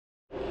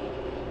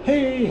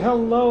Hey,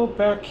 hello,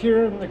 back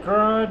here in the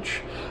garage.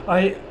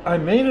 I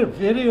made a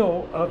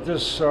video of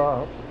this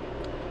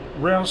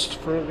rest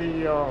for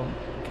the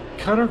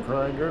cutter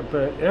grinder,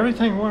 but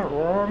everything went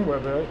wrong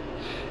with it,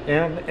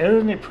 and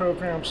editing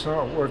program's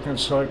not working,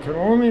 so I can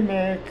only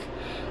make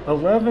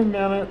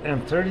 11-minute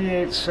and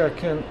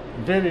 38-second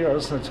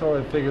videos until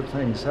I figure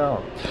things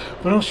out.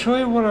 But I'll show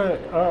you what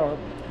I've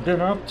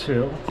been up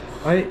to.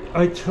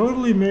 I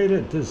totally made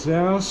a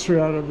disaster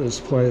out of this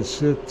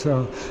place. It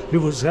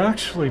was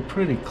actually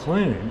pretty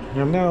clean,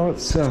 and now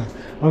it's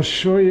I'll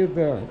show you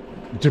the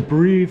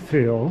debris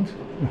field.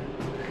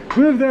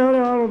 Move that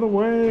out of the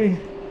way.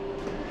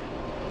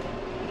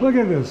 Look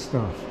at this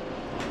stuff.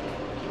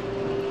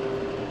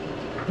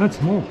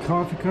 That's more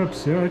coffee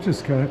cups there. I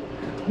just got,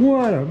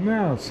 what a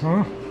mess,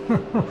 huh?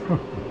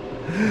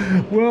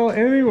 Well,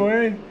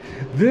 anyway,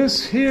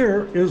 this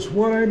here is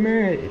what I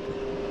made.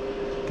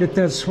 Get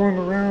that swung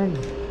around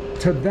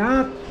to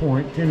that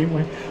point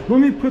anyway. Let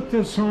me put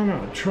this on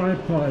a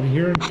tripod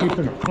here and keep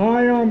an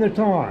eye on the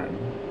time,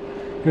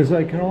 because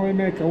I can only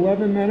make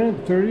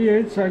 11-minute,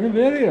 38-second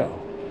video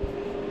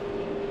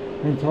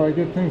until I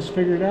get things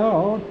figured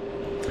out.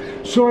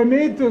 So I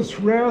made this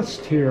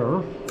rest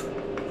here.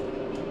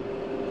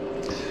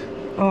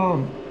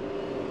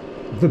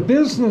 The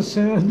business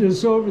end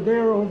is over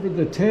there over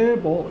the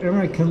table, and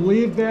I can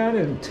leave that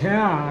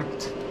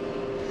intact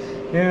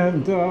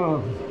and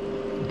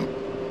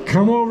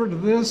come over to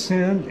this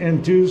end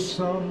and do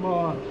some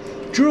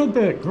drill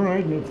bit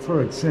grinding,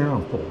 for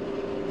example.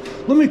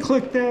 Let me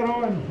click that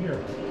on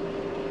here.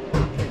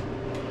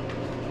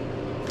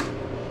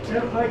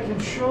 And I can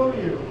show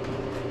you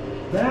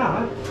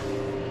that.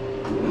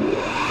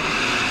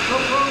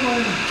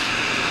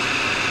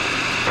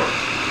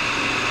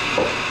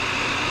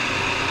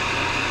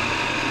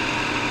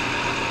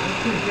 I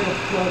think I'll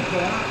plug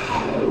that.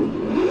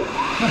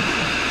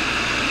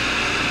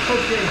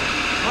 Okay.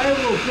 I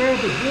will grab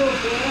the drill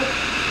bit.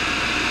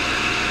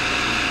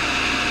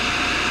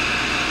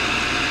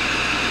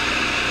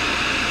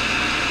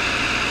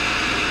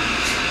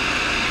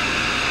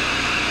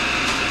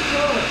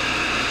 So,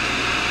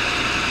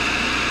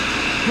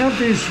 have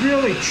these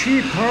really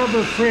cheap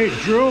Harbor Freight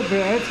drill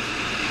bits,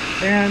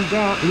 and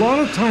a lot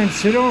of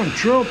times they don't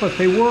drill, but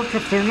they work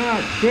if they're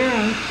not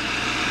bent.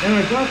 And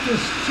I got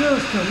this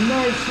just a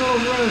nice little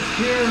rest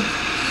here.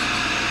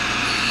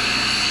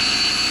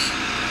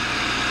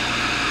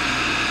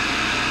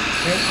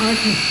 And I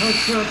can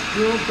touch up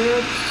drill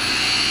bits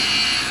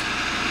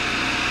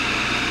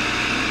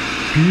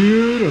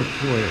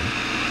beautifully.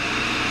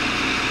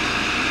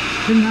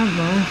 Isn't that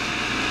nice?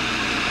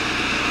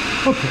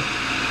 Okay,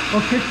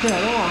 I'll kick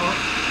that off.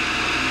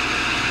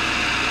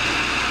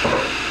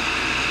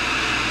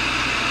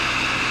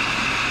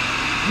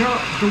 Now,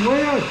 the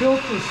way I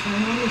built this thing,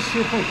 let me see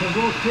if I can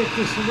rotate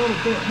this a little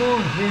bit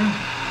more here.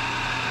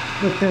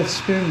 Let that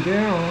spin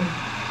down.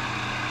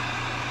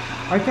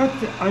 I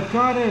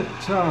got it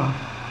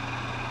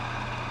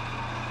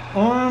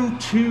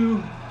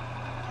onto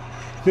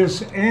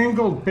this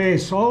angled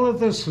base. All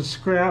of this is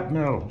scrap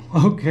metal,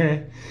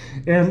 okay?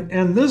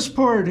 And this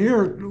part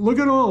here, look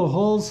at all the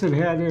holes it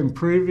had in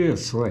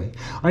previously.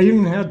 I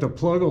even had to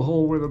plug a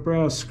hole with a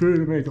brass screw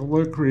to make it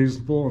look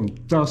reasonable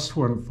and dust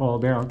wouldn't fall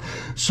down.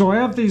 So I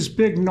have these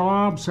big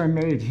knobs I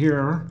made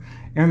here,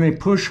 and they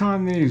push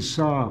on these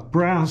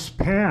brass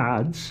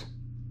pads,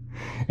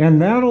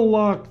 and that'll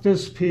lock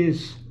this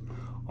piece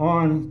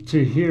on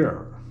to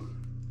here.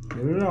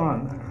 Get it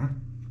on there.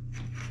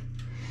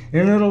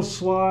 And it'll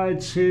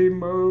slide, see,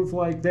 move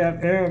like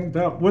that. And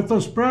with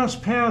those brass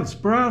pads,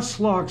 brass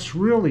locks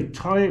really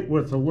tight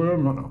with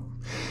aluminum.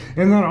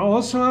 And then I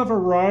also have a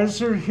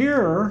riser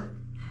here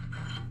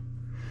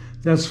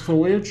that's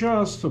fully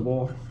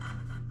adjustable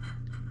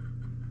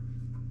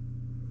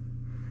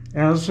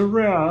as a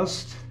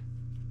rest.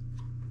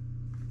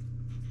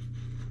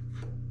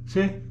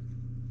 See?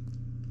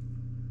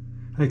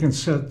 I can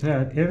set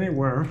that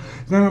anywhere.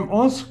 Then I'm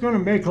also going to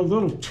make a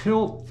little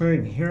tilt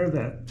thing here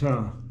that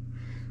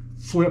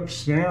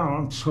flips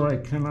down so I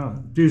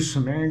can do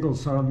some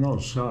angles on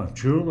those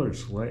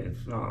jeweler's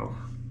lathes.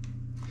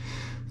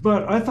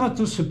 But I thought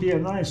this would be a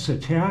nice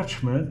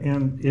attachment,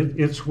 and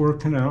it's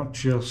working out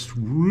just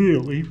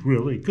really,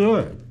 really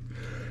good.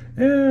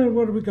 And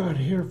what do we got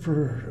here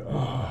for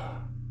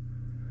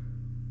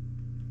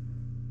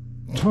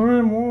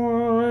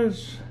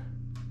time-wise?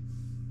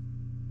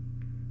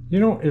 You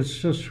know, it's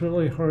just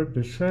really hard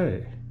to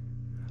say.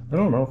 I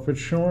don't know if it's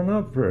showing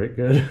up very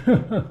good.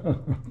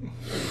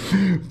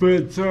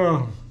 But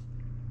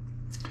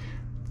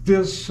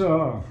this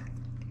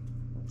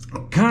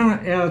kind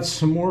of adds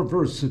some more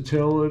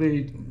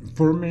versatility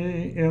for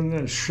me in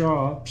this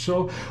shop.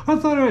 So I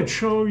thought I'd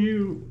show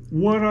you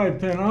what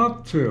I've been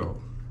up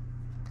to.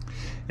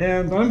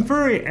 And I'm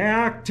very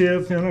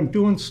active, and I'm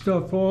doing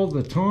stuff all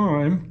the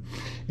time.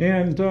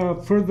 And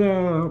for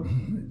the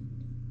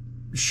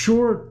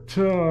short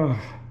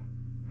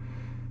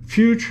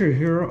future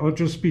here, I'll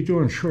just be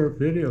doing short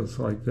videos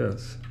like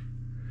this.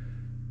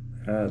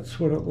 That's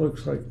what it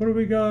looks like. What do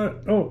we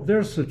got? Oh,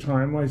 there's the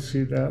time. I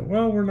see that.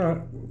 Well, we're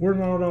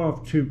not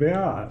off too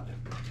bad.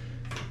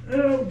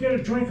 We'll get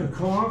a drink of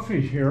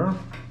coffee here.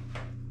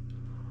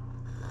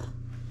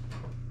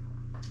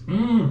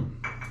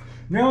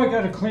 Now I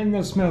got to clean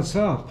this mess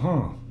up,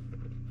 huh?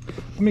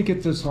 Let me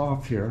get this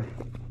off here.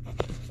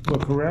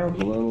 Look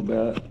around a little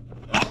bit.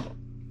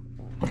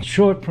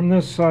 Show it from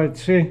this side.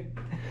 See,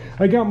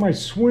 I got my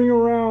swing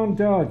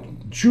around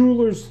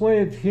jeweler's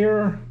lathe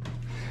here.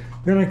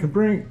 Then I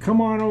can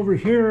come on over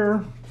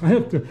here. I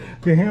have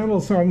the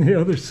handles on the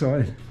other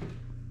side.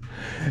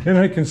 And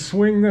I can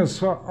swing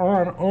this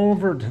on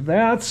over to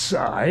that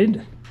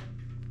side.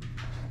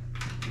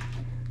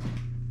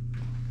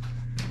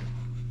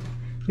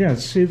 Yeah,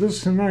 see,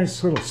 this is a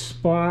nice little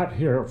spot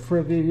here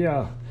for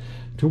the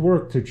to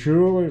work the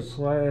jeweler's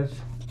lathe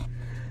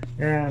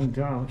and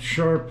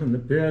sharpen the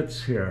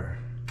bits here.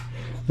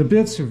 The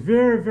bits are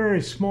very,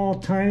 very small,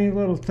 tiny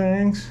little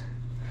things.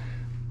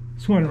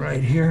 This one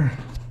right here.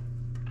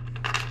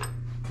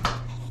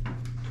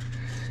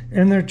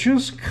 And they're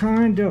just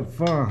kind of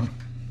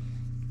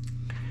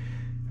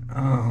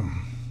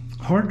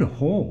hard to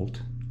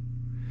hold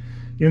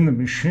in the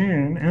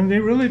machine, and they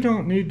really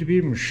don't need to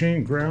be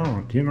machine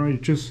ground. You know,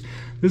 this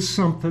is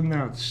something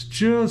that's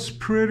just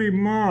pretty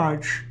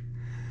much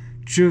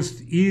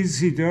just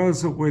easy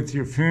does it with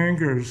your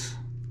fingers,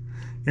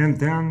 and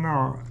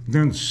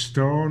then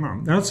stone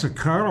them. That's a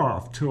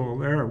cutoff tool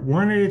there,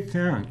 1/8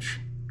 inch.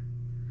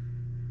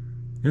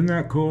 Isn't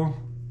that cool?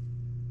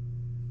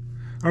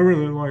 I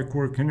really like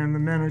working in the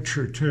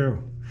miniature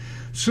too.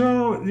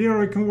 So, you know,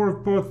 I can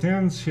work both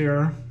ends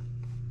here,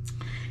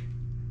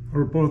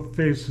 or both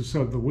faces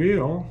of the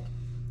wheel,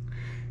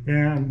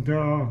 and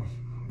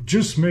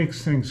just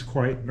makes things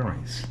quite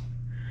nice.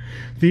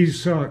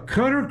 These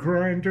cutter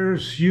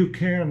grinders, you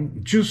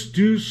can just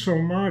do so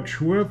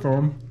much with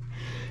them,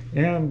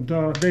 and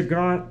they've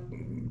got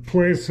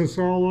places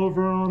all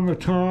over on the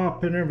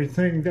top and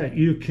everything that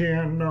you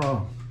can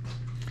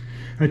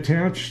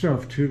attach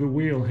stuff to, the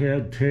wheel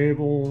head,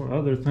 table,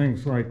 other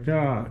things like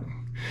that.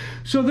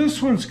 So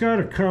this one's got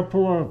a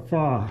couple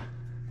of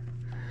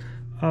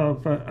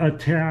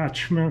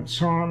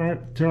attachments on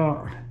it.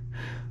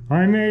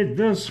 I made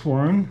this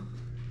one,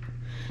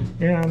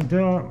 and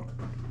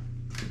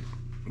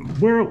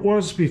where it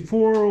was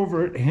before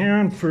over at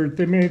Hanford,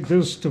 they made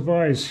this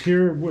device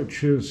here,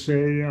 which is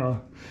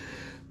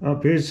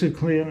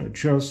basically an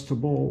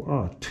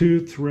adjustable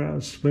tooth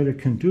rest, but it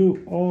can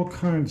do all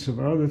kinds of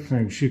other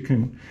things. You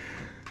can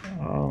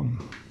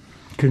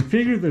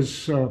configure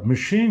this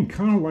machine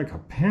kind of like a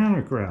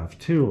pantograph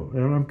too,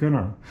 and I'm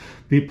gonna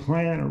be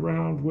playing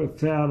around with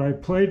that. I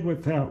played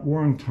with that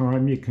one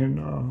time. You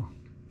can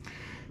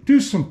do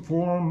some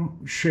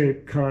form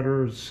shape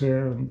cutters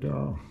and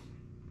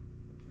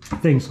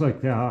things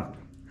like that.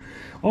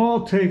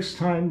 All takes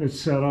time to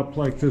set up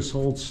like this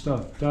old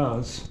stuff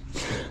does.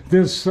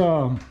 This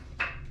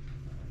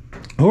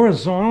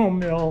horizontal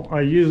mill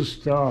I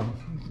used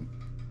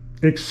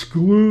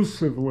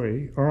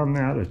exclusively on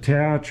that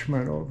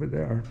attachment over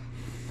there.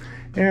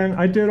 And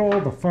I did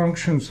all the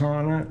functions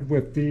on it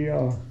with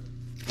the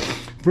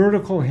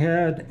vertical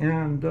head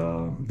and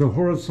the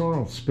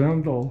horizontal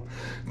spindle.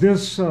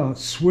 This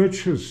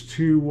switches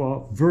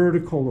to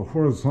vertical to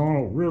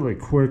horizontal really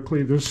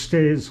quickly. This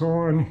stays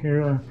on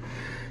here,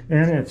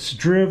 and it's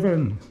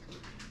driven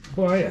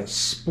by a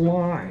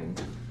spline.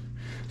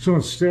 So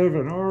instead of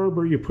an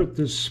arbor, you put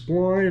this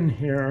spline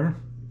here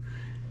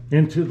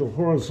into the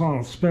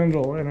horizontal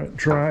spindle, and it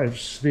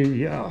drives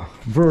the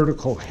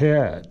vertical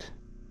head.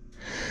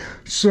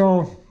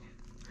 So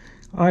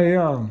I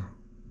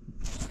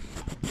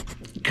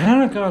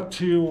kind of got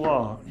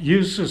to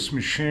use this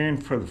machine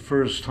for the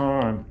first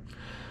time,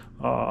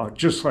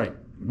 just like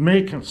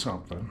making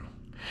something.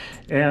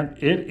 And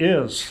it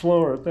is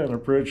slower than a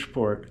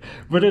Bridgeport,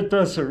 but it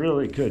does a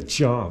really good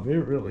job. It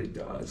really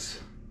does.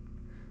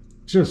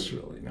 Just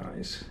really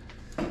nice.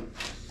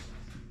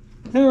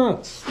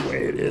 That's the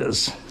way it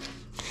is.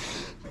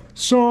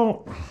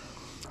 So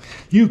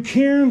you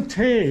can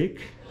take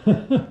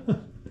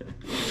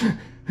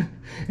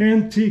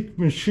antique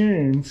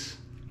machines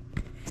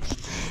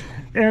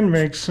and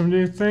make some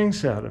new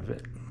things out of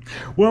it.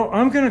 Well,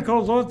 I'm going to go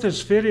load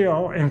this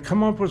video and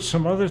come up with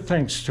some other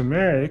things to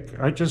make.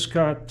 I just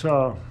got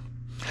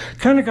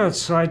kind of got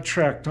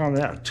sidetracked on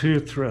that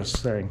tooth rest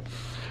thing.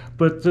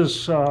 But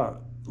this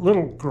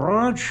little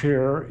garage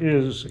here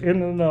is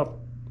ending up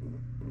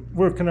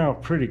working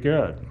out pretty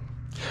good.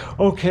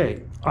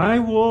 Okay, I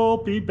will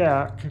be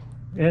back,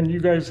 and you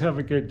guys have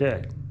a good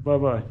day.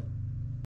 Bye-bye.